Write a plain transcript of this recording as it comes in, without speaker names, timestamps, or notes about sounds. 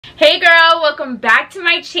Hey girl, welcome back to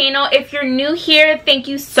my channel. If you're new here, thank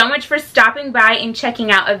you so much for stopping by and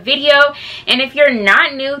checking out a video. And if you're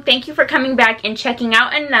not new, thank you for coming back and checking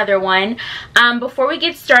out another one. Before we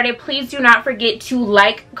get started, please do not forget to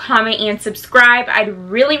like, comment, and subscribe. I'd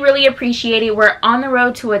really appreciate it. We're on the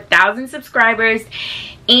road to 1,000 subscribers.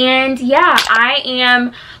 And yeah, I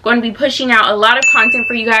am going to be pushing out a lot of content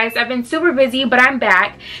for you guys. I've been super busy, but I'm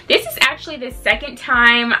back. This is actually the second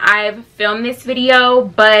time I've filmed this video,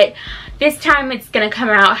 but this time it's going to come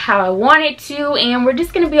out how I want it to, and we're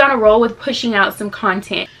just going to be on a roll with pushing out some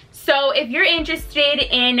content. So if you're interested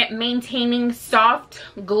in maintaining soft,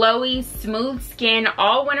 glowy, smooth skin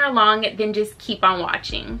all winter long, then just keep on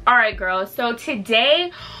watching. Alright girls, so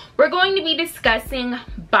today we're going to be discussing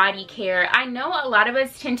body care. I know a lot of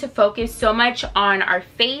us tend to focus so much on our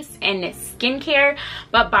face and skincare,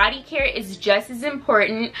 but body care is just as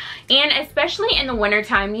important, and especially in the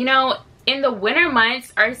wintertime. You know, in the winter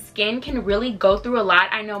months, our skin can really go through a lot.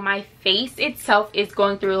 I know my face itself is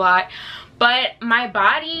going through a lot, but my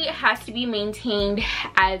body has to be maintained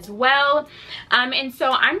as well. And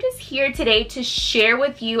so I'm just here today to share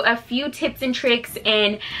with you a few tips and tricks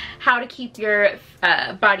in how to keep your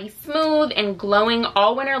body smooth and glowing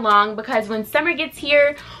all winter long, because when summer gets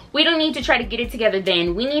here, we don't need to try to get it together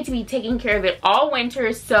then. We need to be taking care of it all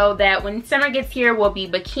winter so that when summer gets here, we'll be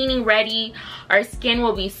bikini ready. Our skin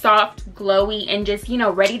will be soft, glowy, and just, you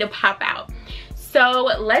know, ready to pop out. So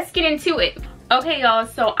let's get into it. Okay y'all,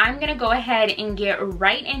 so I'm gonna go ahead and get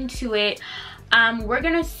right into it. We're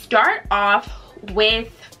gonna start off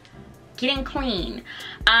with getting clean.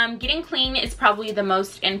 Getting clean is probably the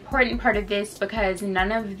most important part of this, because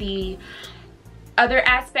none of the other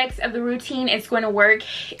aspects of the routine is going to work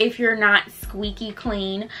if you're not squeaky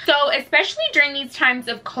clean. So especially during these times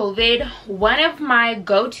of COVID, one of my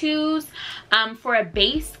go-tos for a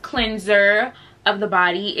base cleanser of the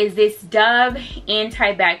body is this Dove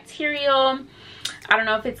antibacterial. I don't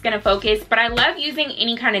know if it's going to focus, but I love using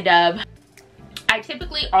any kind of Dove. I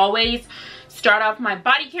typically always start off my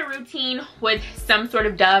body care routine with some sort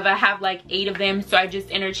of Dove. I have like 8 of them, so I just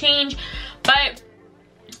interchange. But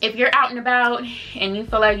if you're out and about and you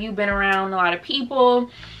feel like you've been around a lot of people,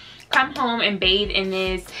 come home and bathe in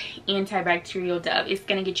this antibacterial Dove. It's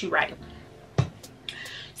going to get you right.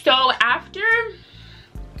 So after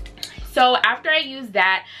I use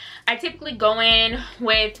that, I typically go in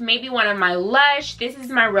with maybe one of my Lush. This is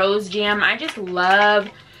my Rose Jam. I just love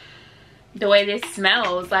the way this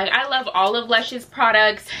smells. Like, I love all of Lush's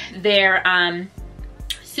products. They're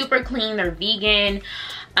super clean, they're vegan.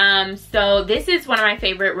 So this is one of my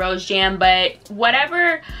favorite Rose Jam, but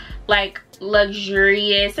whatever like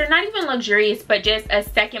luxurious, or not even luxurious, but just a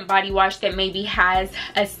second body wash that maybe has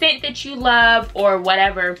a scent that you love or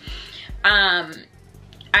whatever,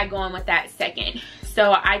 I go in with that second.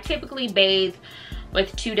 So I typically bathe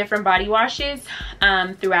with 2 different body washes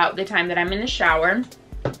throughout the time that I'm in the shower.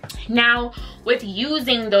 Now, with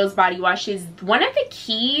using those body washes, one of the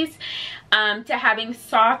keys to having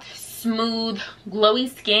soft, smooth, glowy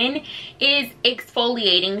skin is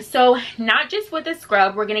exfoliating. So not just with a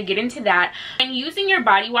scrub, we're gonna get into that. And using your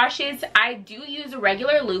body washes, I do use a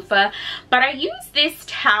regular loofah, but I use this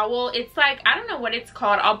towel. It's like, I don't know what it's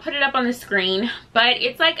called, I'll put it up on the screen, but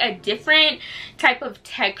it's like a different type of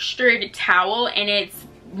textured towel, and it's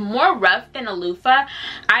more rough than a loofah.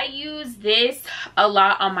 I use this a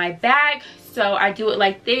lot on my back, so I do it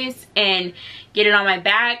like this and get it on my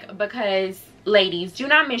back, because ladies, do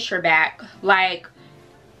not miss your back. Like,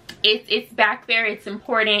 it's back there, it's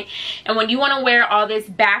important. And when you want to wear all this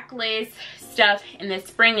backless stuff in the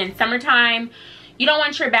spring and summertime, you don't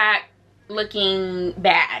want your back looking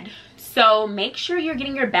bad. So make sure you're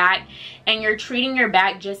getting your back, and you're treating your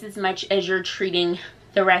back just as much as you're treating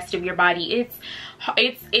the rest of your body.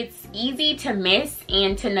 It's easy to miss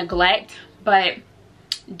and to neglect, but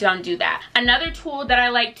don't do that. Another tool that I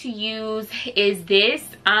like to use is this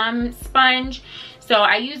sponge. So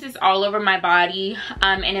I use this all over my body,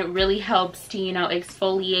 and it really helps to, you know,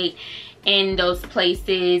 exfoliate in those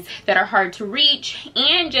places that are hard to reach,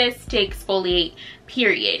 and just to exfoliate,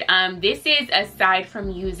 period. This is aside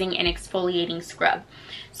from using an exfoliating scrub.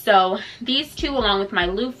 So these 2, along with my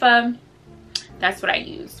loofah, that's what I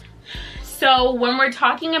use. So when we're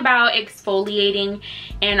talking about exfoliating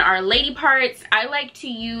in our lady parts, I like to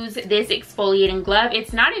use this exfoliating glove.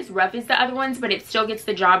 It's not as rough as the other ones, but it still gets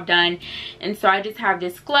the job done. And so I just have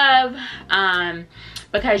this glove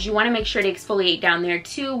because you want to make sure to exfoliate down there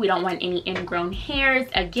too. We don't want any ingrown hairs.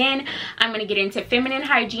 Again, I'm going to get into feminine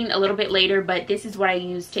hygiene a little bit later, but this is what I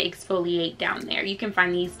use to exfoliate down there. You can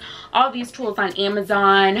find all these tools on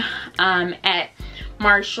Amazon, at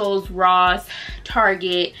Marshalls, Ross,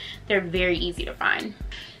 Target. They're very easy to find.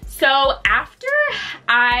 So after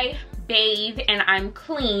I bathe and I'm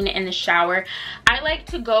clean in the shower, I like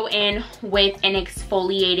to go in with an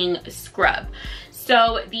exfoliating scrub.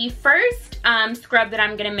 So the first scrub that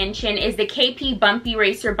I'm going to mention is the KP Bumpy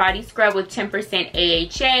Eraser Body Scrub with 10%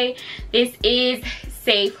 AHA. This is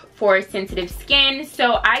safe for sensitive skin.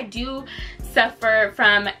 So I do suffer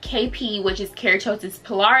from KP, which is keratosis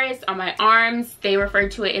pilaris, on my arms. They refer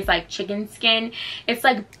to it as like chicken skin. It's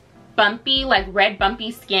like bumpy, like red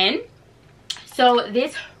bumpy skin. So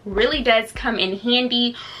this really does come in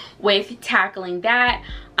handy with tackling that.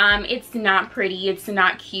 It's not pretty, it's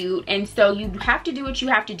not cute, and so you have to do what you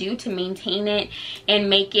have to do to maintain it and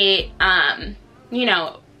make it you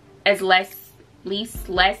know, as less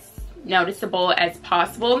noticeable as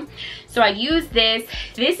possible. So I use this.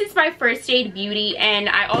 This is by First Aid Beauty, and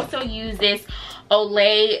I also use this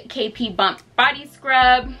Olay KP Bump Body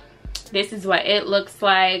Scrub. This is what it looks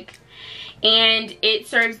like, and it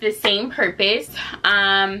serves the same purpose.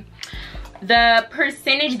 The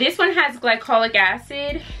percentage, this one has glycolic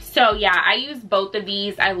acid. So yeah, I use both of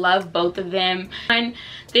these. I love both of them. And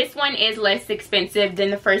this one is less expensive than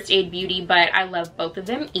the First Aid Beauty, but I love both of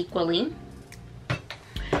them equally.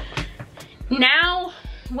 Now,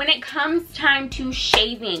 when it comes time to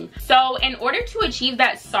shaving, so in order to achieve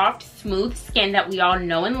that soft, smooth skin that we all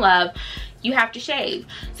know and love, you have to shave.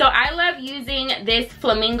 So I love using this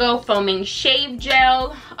Flamingo Foaming Shave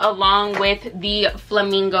Gel along with the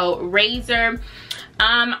Flamingo Razor.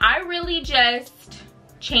 I really just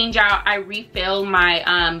change out, I refill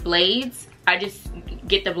my blades. I just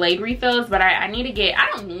get the blade refills, but I don't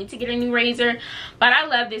need to get a new razor, but I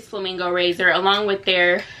love this Flamingo razor along with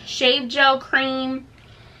their shave gel cream.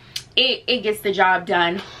 It gets the job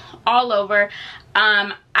done all over.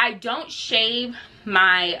 I don't shave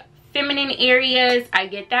my feminine areas. I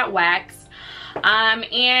get that waxed,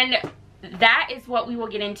 and that is what we will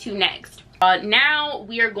get into next. Now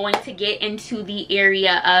we are going to get into the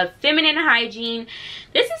area of feminine hygiene.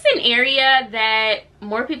 This is an area that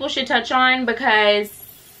more people should touch on because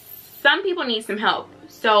some people need some help.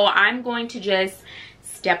 So I'm going to just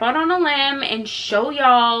step out on a limb and show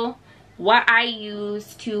y'all what I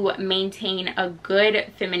use to maintain a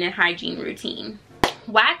good feminine hygiene routine.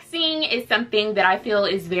 Waxing is something that I feel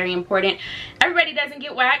is very important. Everybody doesn't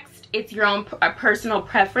get waxed. It's your own personal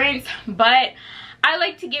preference, but I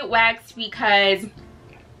like to get waxed because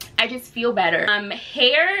I just feel better.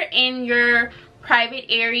 Hair in your private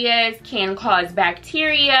areas can cause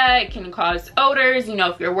bacteria, it can cause odors, you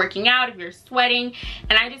know, if you're working out, if you're sweating,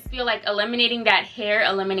 and I just feel like eliminating that hair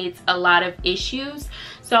eliminates a lot of issues.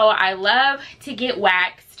 So I love to get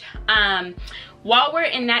waxed. While we're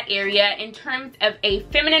in that area, in terms of a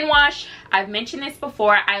feminine wash, I've mentioned this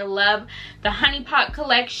before, I love the Honey Pot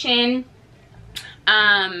collection.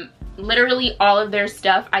 Literally all of their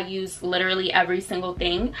stuff, I use literally every single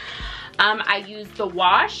thing. I use the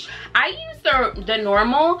wash. I use the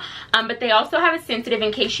normal, but they also have a sensitive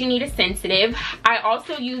in case you need a sensitive. I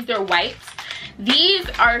also use their wipes. These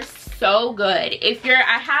are so good.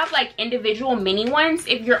 I have like individual mini ones.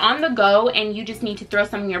 If you're on the go and you just need to throw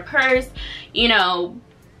some in your purse, you know,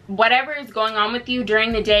 whatever is going on with you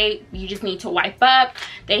during the day, you just need to wipe up.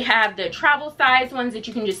 They have the travel size ones that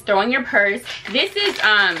you can just throw in your purse. This is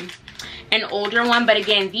an older one, but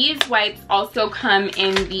again, these wipes also come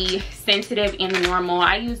in the sensitive and the normal.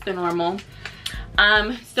 I use the normal.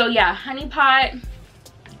 So yeah, Honey Pot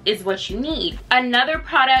is what you need. Another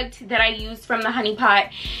product that I use from the Honey Pot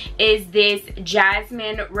is this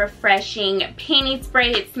Jasmine Refreshing Panty Spray.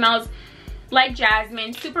 It smells like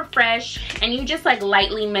jasmine, super fresh, and you just like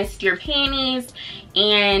lightly mist your panties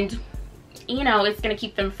and you know, it's gonna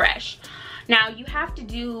keep them fresh. Now you have to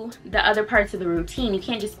do the other parts of the routine. You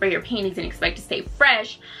can't just spray your panties and expect to stay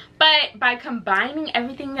fresh, but by combining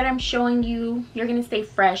everything that I'm showing you, you're gonna stay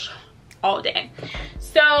fresh all day.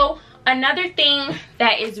 So another thing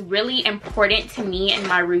that is really important to me in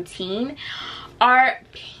my routine are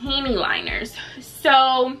panty liners.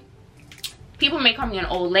 So people may call me an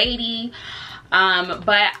old lady,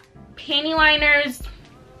 but panty liners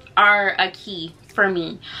are a key for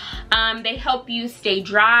me. They help you stay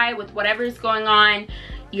dry with whatever is going on.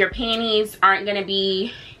 Your panties aren't gonna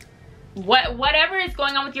be, whatever is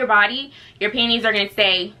going on with your body, your panties are gonna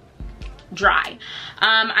stay dry.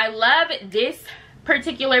 I love this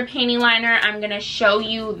particular panty liner. I'm gonna show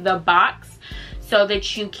you the box so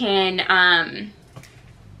that you can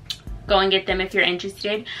go and get them if you're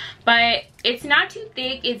interested, but it's not too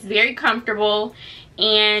thick, it's very comfortable,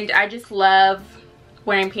 and I just love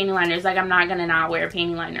wearing panty liners. Like, I'm not gonna not wear a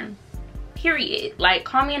panty liner, period. Like,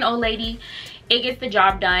 call me an old lady it gets the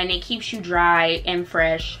job done. It keeps you dry and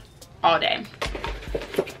fresh all day.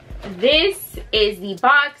 This is the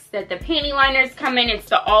box that the panty liners come in. It's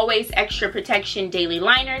the Always Extra Protection Daily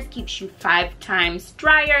Liners. Keeps you 5 times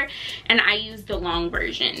drier, and I use the long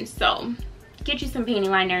version. So get you some panty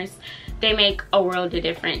liners. They make a world of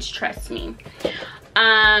difference, trust me.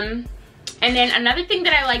 And then another thing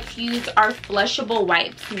that I like to use are flushable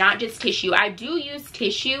wipes, not just tissue. I do use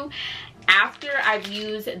tissue after I've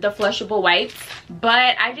used the flushable wipes,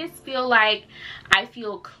 but I just feel like I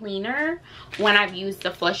feel cleaner when I've used the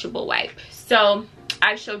flushable wipe. So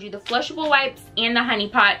I showed you the flushable wipes and the honey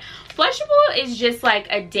pot. Flushable is just like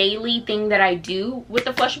a daily thing that I do with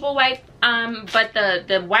the flushable wipe, but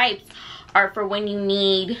the wipes are for when you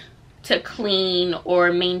need to clean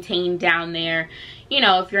or maintain down there, you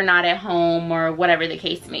know, if you're not at home or whatever the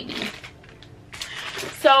case may be.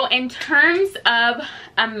 So in terms of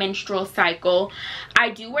a menstrual cycle, I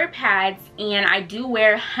do wear pads and I do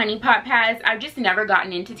wear honey pot pads. I've just never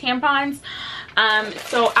gotten into tampons.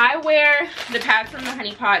 So I wear the pads from the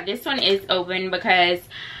honey pot. This one is open because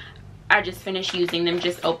I just finished using them,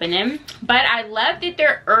 just open them. But I love that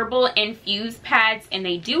they're herbal infused pads and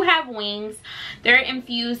they do have wings. They're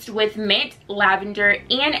infused with mint, lavender,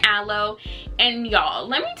 and aloe. And y'all,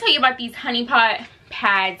 let me tell you about these honey pot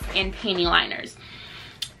pads and panty liners.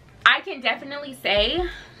 I can definitely say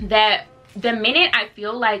that the minute I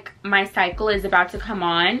feel like my cycle is about to come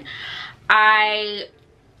on, I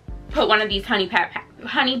put one of these honey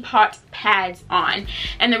pot pads on.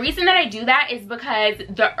 And the reason that I do that is because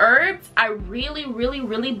the herbs, I really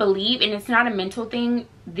believe, and it's not a mental thing,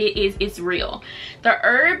 it's real. The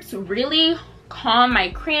herbs really calm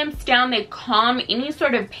my cramps down. They calm any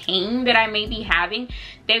sort of pain that I may be having.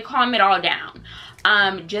 They calm it all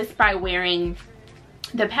down just by wearing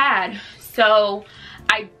the pad. So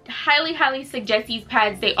I highly suggest these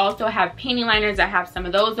pads. They also have panty liners. I have some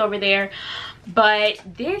of those over there, but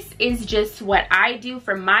this is just what I do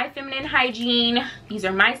for my feminine hygiene. These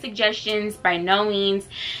are my suggestions. By no means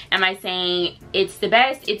am I saying it's the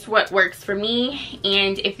best. It's what works for me,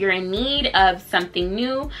 and if you're in need of something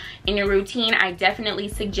new in your routine, I definitely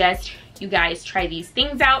suggest you guys try these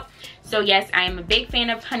things out. So yes, I am a big fan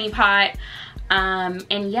of honey pot.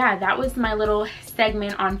 And yeah, that was my little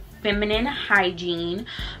segment on feminine hygiene.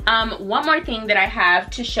 One more thing that I have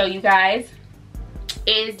to show you guys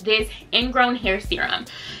is this ingrown hair serum.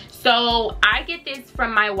 So I get this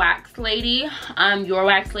from my wax lady. Your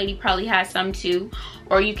wax lady probably has some too,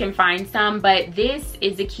 or you can find some, but this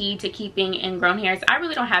is the key to keeping ingrown hairs. I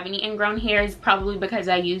really don't have any ingrown hairs, probably because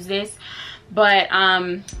I use this, but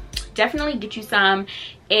definitely get you some.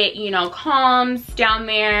 It, you know, calms down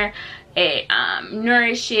there. It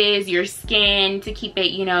nourishes your skin to keep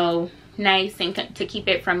it, you know, nice, and to keep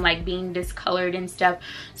it from like being discolored and stuff.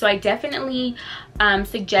 So I definitely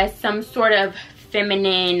suggest some sort of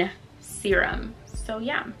feminine serum. So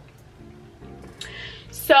yeah,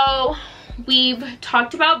 so we've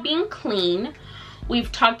talked about being clean,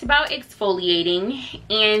 we've talked about exfoliating,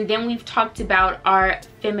 and then we've talked about our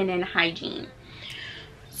feminine hygiene.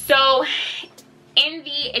 So in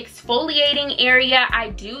the exfoliating area, I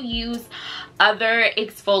do use other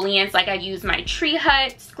exfoliants. Like I use my Tree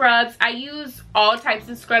Hut scrubs. I use all types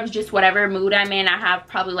of scrubs, just whatever mood I'm in. I have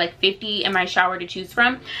probably like 50 in my shower to choose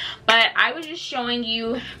from. But I was just showing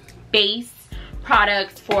you base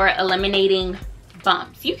products for eliminating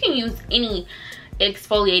bumps. You can use any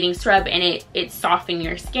exfoliating scrub and it softens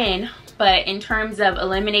your skin. But in terms of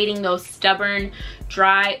eliminating those stubborn,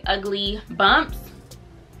 dry, ugly bumps,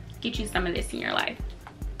 get you some of this in your life.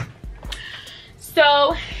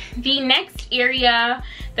 So the next area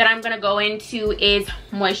that I'm gonna go into is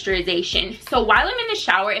moisturization. So while I'm in the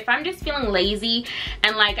shower, if I'm just feeling lazy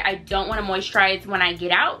and like I don't want to moisturize when I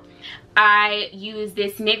get out, I use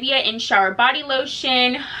this Nivea In Shower Body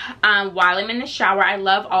Lotion while I'm in the shower. I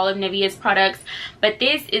love all of Nivea's products, but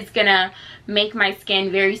this is gonna make my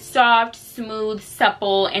skin very soft, smooth,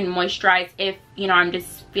 supple, and moisturized if, you know, I'm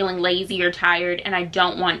just feeling lazy or tired and I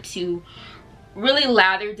don't want to really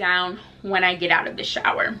lather down when I get out of the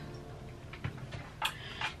shower.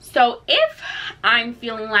 So if I'm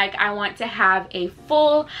feeling like I want to have a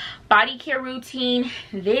full body care routine,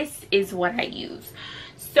 this is what I use.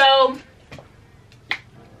 So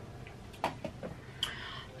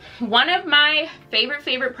one of my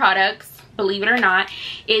favorite products, believe it or not,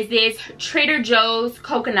 is this Trader Joe's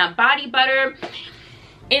coconut body butter.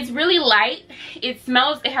 It's really light. It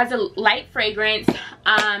has a light fragrance,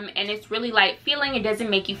 and it's really light feeling. It doesn't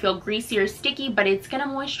make you feel greasy or sticky, but it's gonna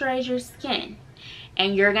moisturize your skin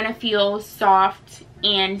and you're gonna feel soft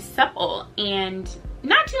and supple and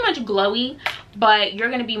not too much glowy, but you're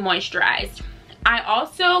gonna be moisturized. I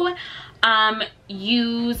also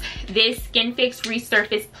use this Skin Fix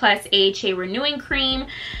Resurface Plus AHA Renewing Cream,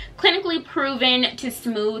 clinically proven to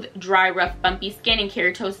smooth dry, rough, bumpy skin and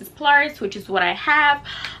keratosis pilaris, which is what I have.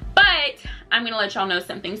 But I'm gonna let y'all know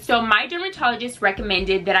something. So my dermatologist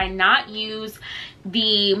recommended that I not use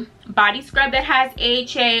the body scrub that has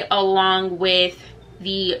AHA along with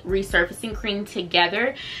the resurfacing cream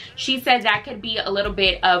together. She said that could be a little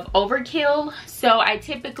bit of overkill. So I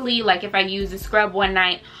typically, like, if I use a scrub one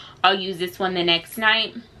night, I'll use this one the next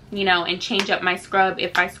night, you know, and change up my scrub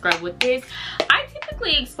if I scrub with this. I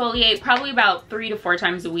typically exfoliate probably about 3 to 4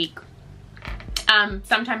 times a week,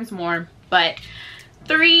 sometimes more, but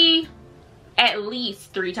at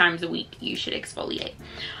least 3 times a week you should exfoliate,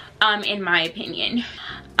 in my opinion.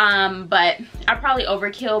 But I probably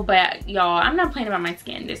overkill, but y'all, I'm not playing about my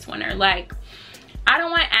skin this winter. Like, I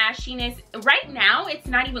don't want ashiness. Right now it's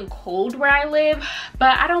not even cold where I live,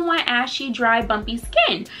 but I don't want ashy, dry, bumpy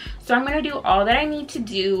skin. So I'm gonna do all that I need to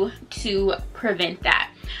do to prevent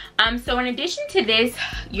that. So in addition to this,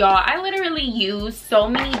 y'all, I literally use so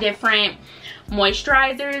many different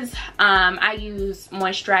moisturizers. I use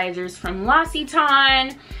moisturizers from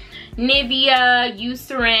L'Occitane, Nivea,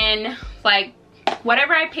 Eucerin, like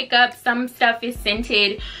whatever I pick up. Some stuff is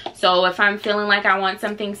scented, so if I'm feeling like I want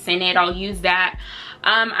something scented, I'll use that.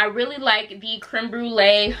 I really like the Creme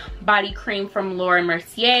Brulee body cream from Laura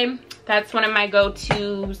Mercier. That's one of my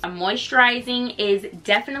go-tos. Moisturizing is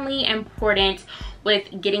definitely important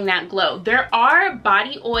with getting that glow. There are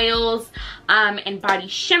body oils and body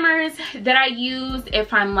shimmers that I use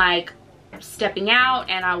if I'm like stepping out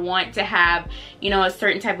and I want to have, you know, a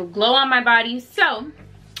certain type of glow on my body. So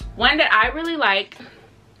one that I really like,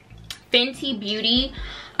 Fenty Beauty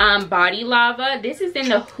Body Lava. This is in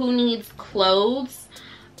the Who Needs Clothes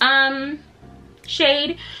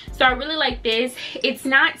shade. So I really like this. It's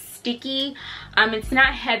not sticky, it's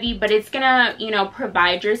not heavy, but it's gonna, you know,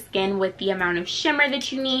 provide your skin with the amount of shimmer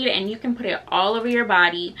that you need, and you can put it all over your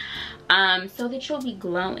body so that you'll be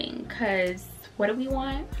glowing. Because what do we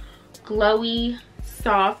want? Glowy,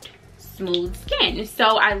 soft, smooth skin.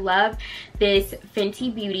 So I love this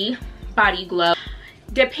Fenty Beauty Body Glow.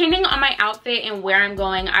 Depending on my outfit and where I'm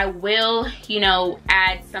going, I will, you know,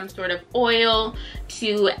 add some sort of oil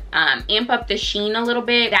to amp up the sheen a little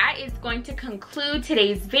bit. That is going to conclude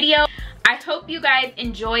today's video. I hope you guys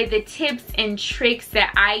enjoy the tips and tricks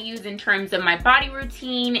that I use in terms of my body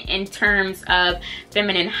routine, in terms of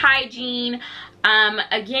feminine hygiene.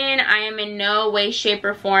 Again, I am in no way, shape,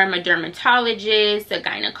 or form a dermatologist, a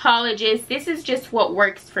gynecologist. This is just what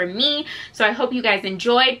works for me. So I hope you guys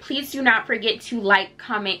enjoyed. Please do not forget to like,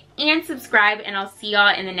 comment, and subscribe, and I'll see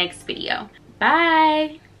y'all in the next video.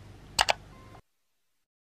 Bye!